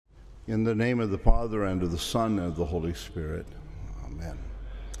In the name of the Father, and of the Son, and of the Holy Spirit. Amen.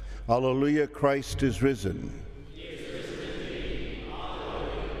 Hallelujah, Christ is risen. He is risen indeed. Hallelujah.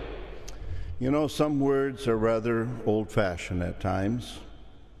 You know, some words are rather old-fashioned at times.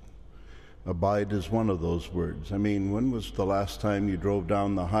 Abide is one of those words. I mean, when was the last time you drove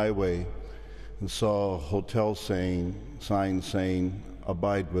down the highway and saw a hotel sign saying,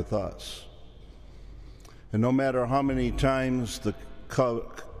 "Abide with us"? And no matter how many times the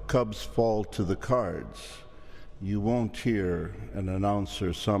Cubs fall to the cards, you won't hear an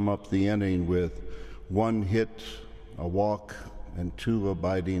announcer sum up the inning with 1 hit, a walk, and 2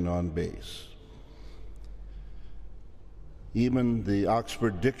 abiding on base. Even the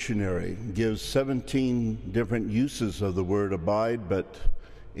Oxford Dictionary gives 17 different uses of the word abide, but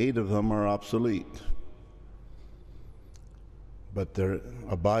 8 of them are obsolete. But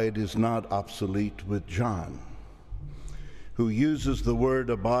abide is not obsolete with John, who uses the word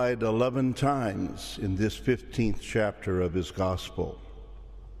abide 11 times in this 15th chapter of his gospel.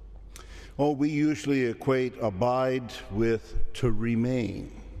 Oh, we usually equate abide with to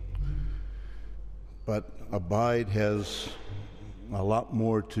remain, but abide has a lot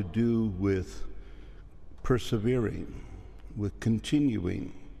more to do with persevering, with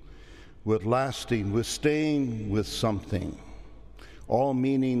continuing, with lasting, with staying with something, all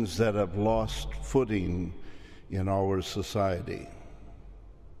meanings that have lost footing in our society.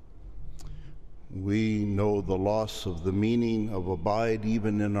 We know the loss of the meaning of abide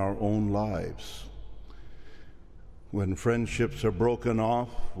even in our own lives. When friendships are broken off,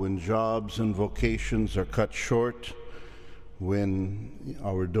 when jobs and vocations are cut short, when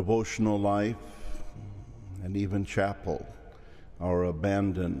our devotional life and even chapel are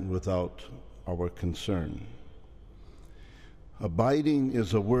abandoned without our concern. Abiding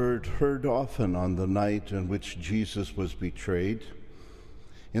is a word heard often on the night in which Jesus was betrayed.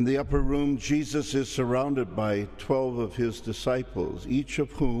 In the upper room, Jesus is surrounded by 12 of his disciples, each of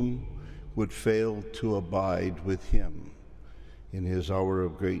whom would fail to abide with him in his hour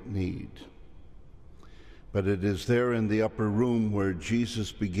of great need. But it is there in the upper room where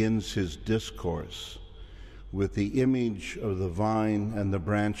Jesus begins his discourse with the image of the vine and the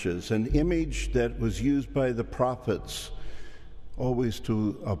branches, an image that was used by the prophets always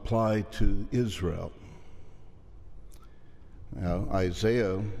to apply to Israel. Now,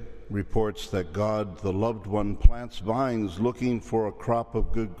 Isaiah reports that God, the loved one, plants vines looking for a crop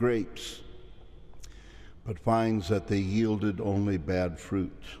of good grapes, but finds that they yielded only bad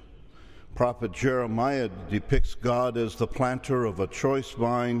fruit. Prophet Jeremiah depicts God as the planter of a choice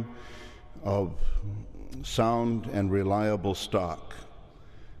vine of sound and reliable stock,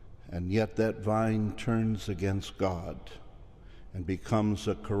 and yet that vine turns against God and becomes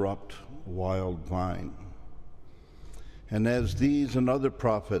a corrupt, wild vine. And as these and other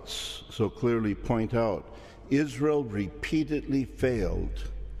prophets so clearly point out, Israel repeatedly failed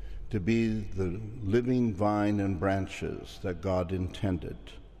to be the living vine and branches that God intended.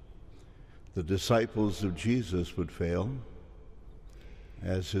 The disciples of Jesus would fail,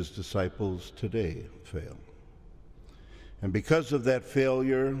 as his disciples today fail. And because of that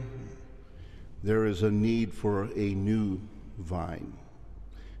failure, there is a need for a new vine.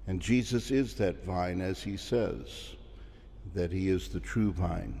 And Jesus is that vine, as he says, that he is the true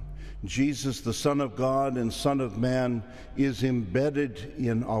vine. Jesus, the Son of God and Son of Man, is embedded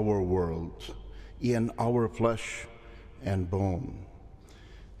in our world, in our flesh and bone.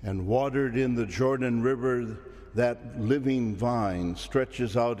 And watered in the Jordan River, that living vine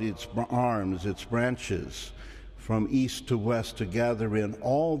stretches out its arms, its branches, from east to west to gather in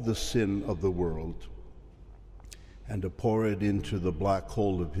all the sin of the world and to pour it into the black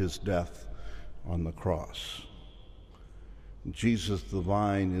hole of his death on the cross. Jesus, the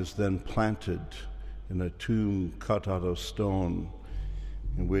vine, is then planted in a tomb cut out of stone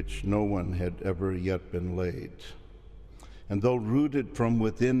in which no one had ever yet been laid. And though rooted from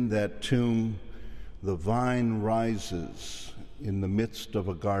within that tomb, the vine rises in the midst of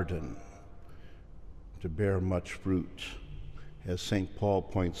a garden to bear much fruit. As St. Paul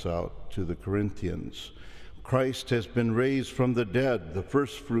points out to the Corinthians, Christ has been raised from the dead, the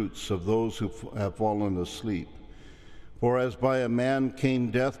first fruits of those who have fallen asleep. For as by a man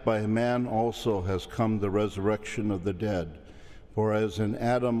came death, by a man also has come the resurrection of the dead. For as in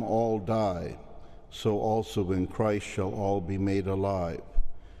Adam all die, so also in Christ shall all be made alive,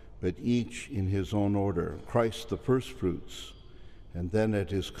 but each in his own order. Christ the firstfruits, and then at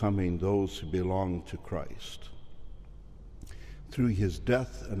his coming those who belong to Christ. Through his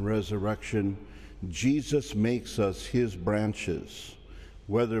death and resurrection, Jesus makes us his branches,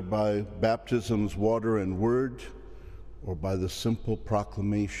 whether by baptism's water and word, or by the simple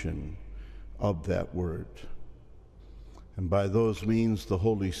proclamation of that word. And by those means, the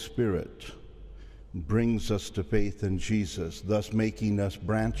Holy Spirit brings us to faith in Jesus, thus making us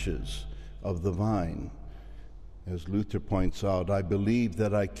branches of the vine. As Luther points out, I believe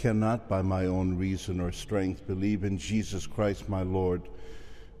that I cannot by my own reason or strength believe in Jesus Christ my Lord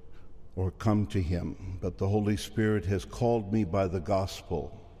or come to him, but the Holy Spirit has called me by the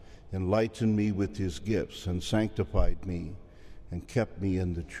gospel, enlightened me with his gifts, and sanctified me and kept me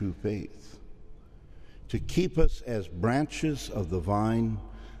in the true faith. To keep us as branches of the vine,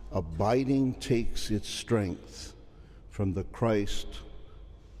 abiding takes its strength from the Christ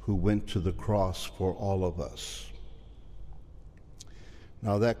who went to the cross for all of us.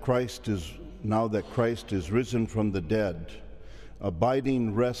 Now that Christ is risen from the dead,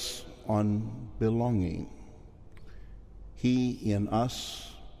 abiding rests on belonging. He in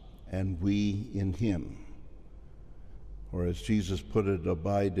us and we in him. Or as Jesus put it,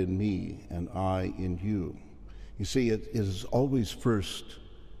 abide in me and I in you. You see, it is always first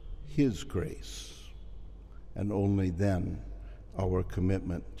his grace and only then our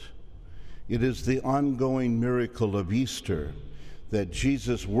commitment. It is the ongoing miracle of Easter that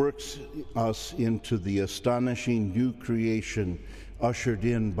Jesus works us into the astonishing new creation ushered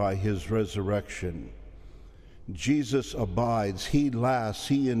in by his resurrection. Jesus abides, he lasts,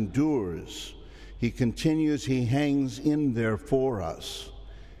 he endures, he continues, he hangs in there for us,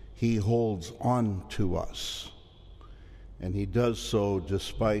 he holds on to us, and he does so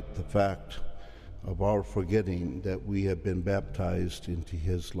despite the fact of our forgetting that we have been baptized into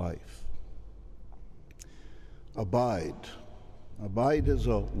his life. Abide. Abide is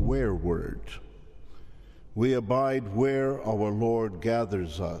a where word. We abide where our Lord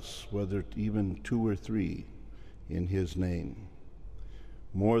gathers us, whether even 2 or 3 in his name.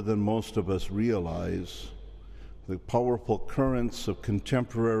 More than most of us realize, the powerful currents of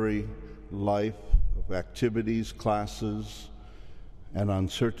contemporary life, of activities, classes, and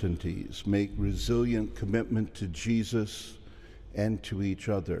uncertainties make resilient commitment to Jesus and to each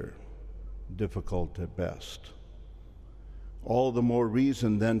other difficult at best. All the more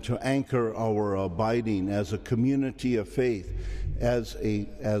reason then to anchor our abiding as a community of faith, as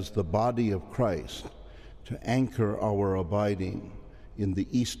the body of Christ, to anchor our abiding in the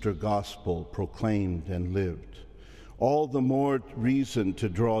Easter gospel proclaimed and lived. All the more reason to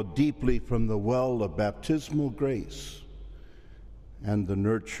draw deeply from the well of baptismal grace and the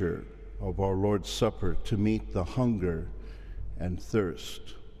nurture of our Lord's Supper to meet the hunger and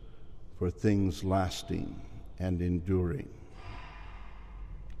thirst for things lasting and enduring.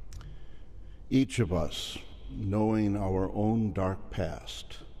 Each of us, knowing our own dark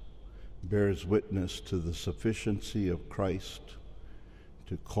past, bears witness to the sufficiency of Christ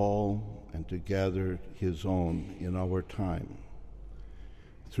to call and to gather his own in our time.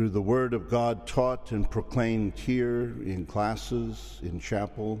 Through the word of God taught and proclaimed here in classes, in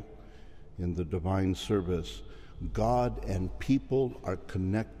chapel, in the divine service, God and people are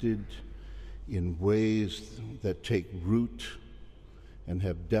connected in ways that take root and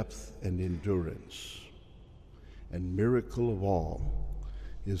have depth and endurance. And miracle of all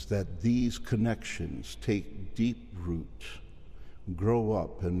is that these connections take deep root, grow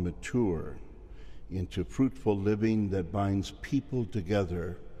up and mature into fruitful living that binds people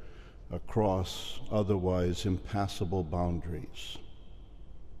together across otherwise impassable boundaries.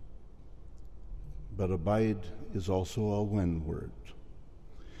 But abide is also a when word.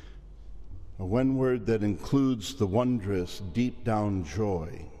 A when word that includes the wondrous, deep-down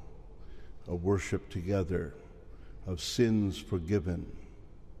joy of worship together, of sins forgiven.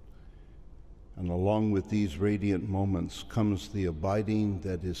 And along with these radiant moments comes the abiding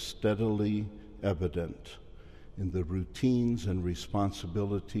that is steadily evident in the routines and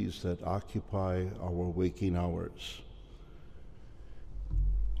responsibilities that occupy our waking hours.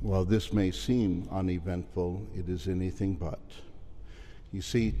 While this may seem uneventful, it is anything but. You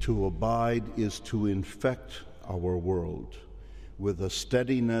see, to abide is to infect our world with a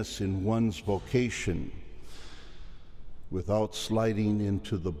steadiness in one's vocation without sliding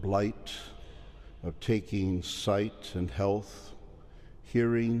into the blight of taking sight and health,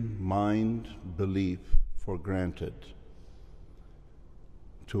 hearing, mind, belief for granted.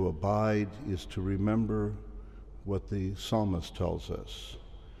 To abide is to remember what the psalmist tells us.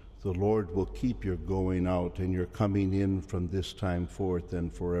 The Lord will keep your going out and your coming in from this time forth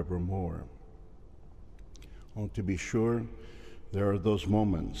and forevermore. Oh, to be sure, there are those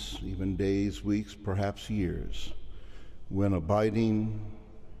moments, even days, weeks, perhaps years, when abiding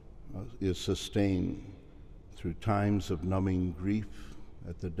is sustained through times of numbing grief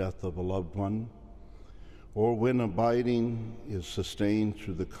at the death of a loved one, or when abiding is sustained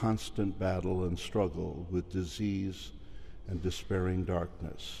through the constant battle and struggle with disease and despairing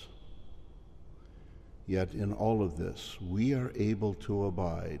darkness. Yet in all of this, we are able to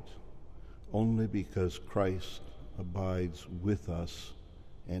abide only because Christ abides with us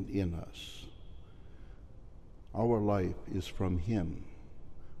and in us. Our life is from him,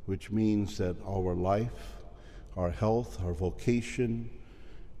 which means that our life, our health, our vocation,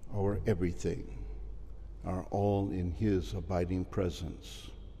 our everything are all in his abiding presence,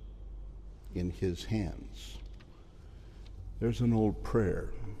 in his hands. There's an old prayer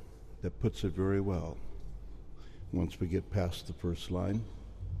that puts it very well. Once we get past the first line,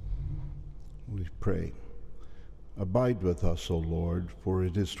 we pray, "Abide with us, O Lord, for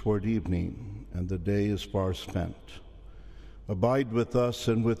it is toward evening, and the day is far spent. Abide with us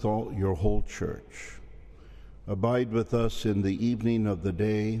and with all your whole church. Abide with us in the evening of the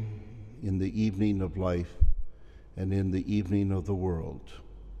day, in the evening of life, and in the evening of the world.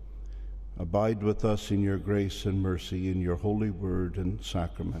 Abide with us in your grace and mercy, in your holy word and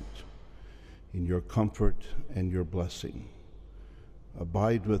sacrament, in your comfort and your blessing.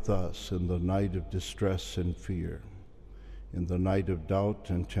 Abide with us in the night of distress and fear, in the night of doubt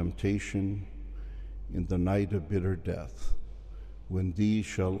and temptation, in the night of bitter death, when these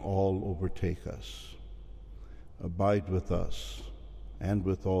shall all overtake us. Abide with us and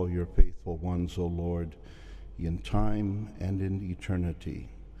with all your faithful ones, O Lord, in time and in eternity,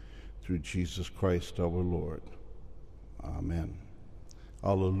 through Jesus Christ our Lord. Amen.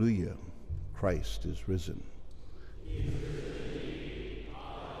 Alleluia. Christ is risen.